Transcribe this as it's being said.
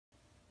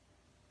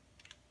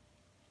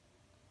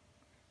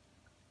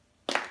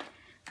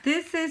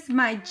This is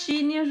my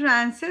genius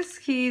Ramses.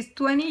 He's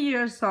 20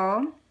 years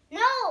old.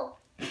 No!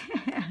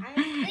 I'm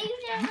 6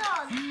 years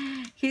old.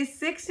 He's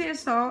 6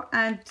 years old,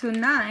 and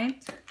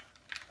tonight,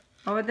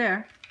 over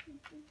there,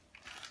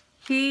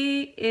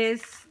 he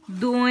is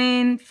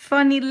doing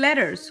funny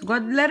letters.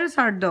 What letters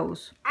are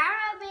those?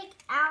 Arabic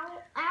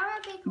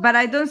But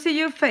I don't see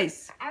your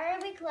face.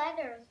 Arabic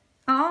letters.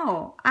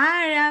 Oh,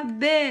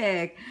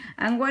 Arabic.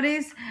 And what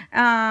is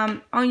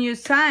on your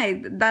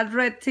side, that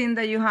red thing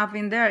that you have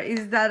in there?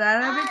 Is that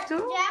Arabic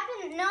too?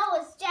 No,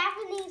 it's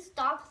Japanese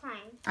stop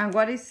sign. And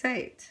what is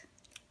it?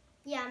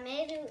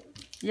 Yameru.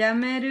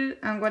 Yameru.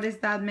 And what does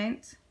that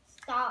mean?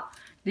 Stop.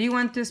 Do you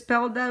want to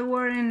spell that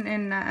word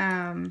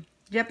in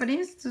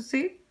Japanese to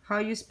see how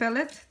you spell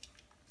it?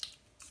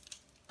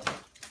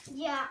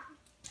 Yeah.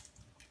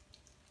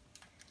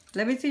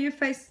 Let me see your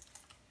face.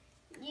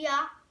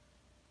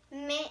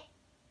 Yameru.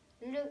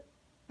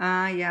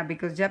 Yeah,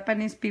 because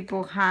Japanese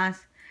people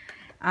has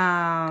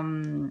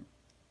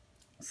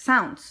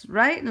sounds,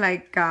 right?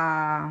 Like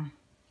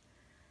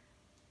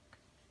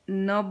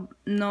no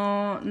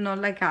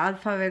like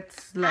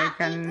alphabets like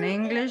in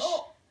English.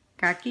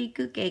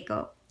 Kakiku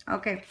keiko.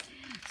 Okay.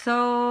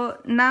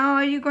 So now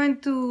are you going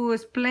to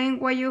explain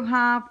what you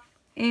have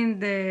in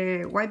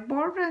the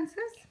whiteboard,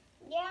 Ramses?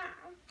 Yeah.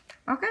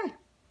 Okay.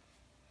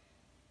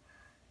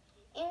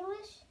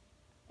 English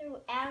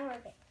through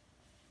Arabic.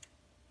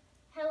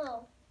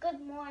 Hello. Good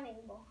morning,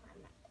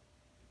 Mohammed.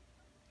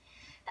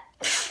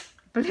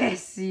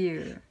 Bless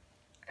you.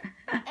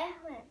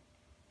 Ahlan.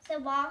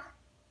 Sabah.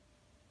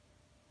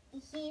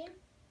 Here.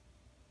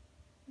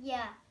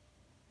 Yeah.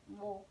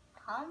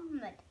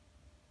 Mohammed.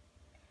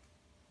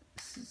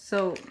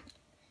 So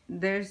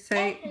they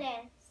say.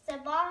 Ahlan.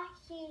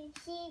 Sabahi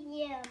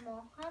ya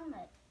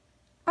Mohammed.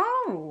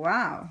 Oh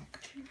wow.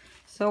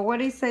 So what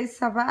do you say,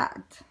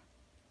 sabat?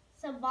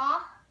 Sabah.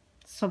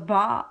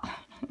 Sabah.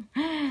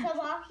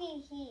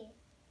 Sabahi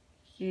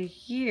he.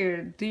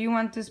 Here. Do you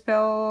want to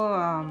spell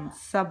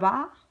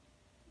sabah?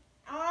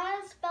 I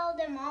want to spell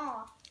them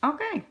all.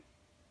 Okay.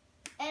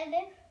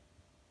 Alif,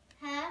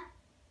 ha,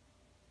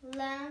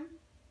 lam,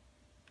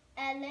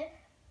 alif,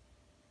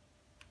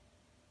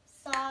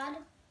 sad.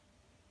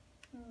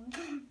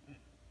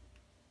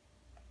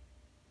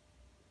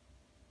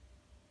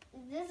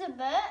 Is this a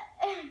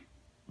bird?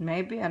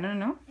 Maybe, I don't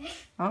know.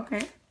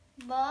 Okay.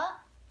 Ba,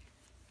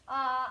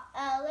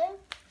 alif,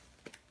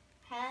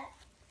 ha,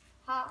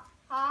 ha,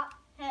 ha,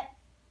 ha,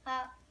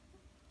 ha,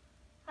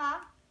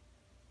 ha.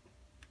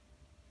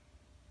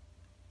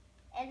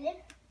 Alif,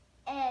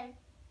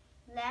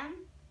 lam,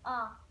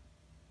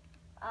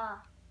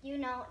 You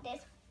know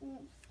this.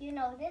 You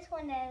know this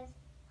one is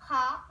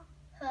ha,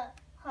 ha,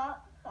 ha,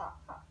 ha,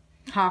 ha.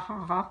 Ha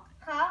ha ha.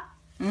 Ha,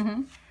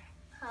 Mhm.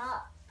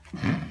 ha.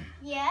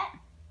 Yeah.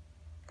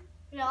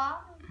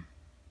 Ra.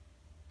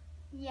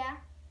 Yeah.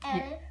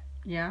 Alif.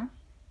 Yeah.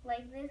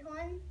 Like this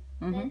one.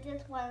 Mhm. Then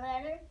just one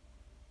letter.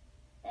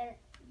 Then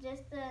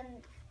just the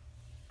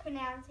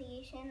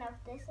pronunciation of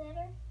this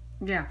letter.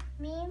 Yeah.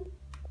 Meme.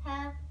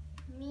 Ha.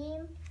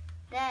 Meme.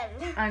 Dal.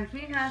 And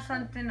he has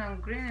something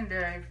on green in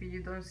there if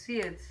you don't see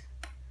it.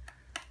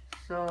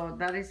 So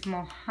that is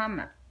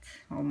Mohammed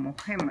or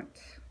Mohammed.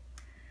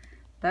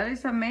 That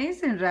is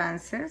amazing,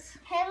 Ramses.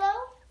 Hello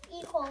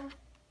equals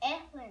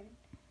Ahlan.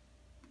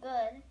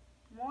 Good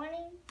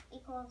morning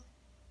equals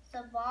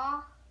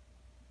Sabah.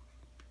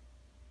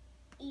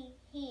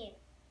 Here.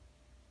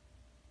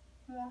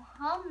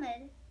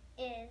 Muhammad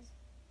is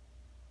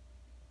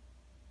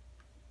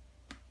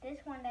this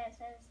one that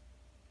says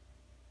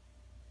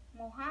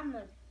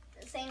Muhammad.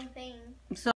 The same thing. So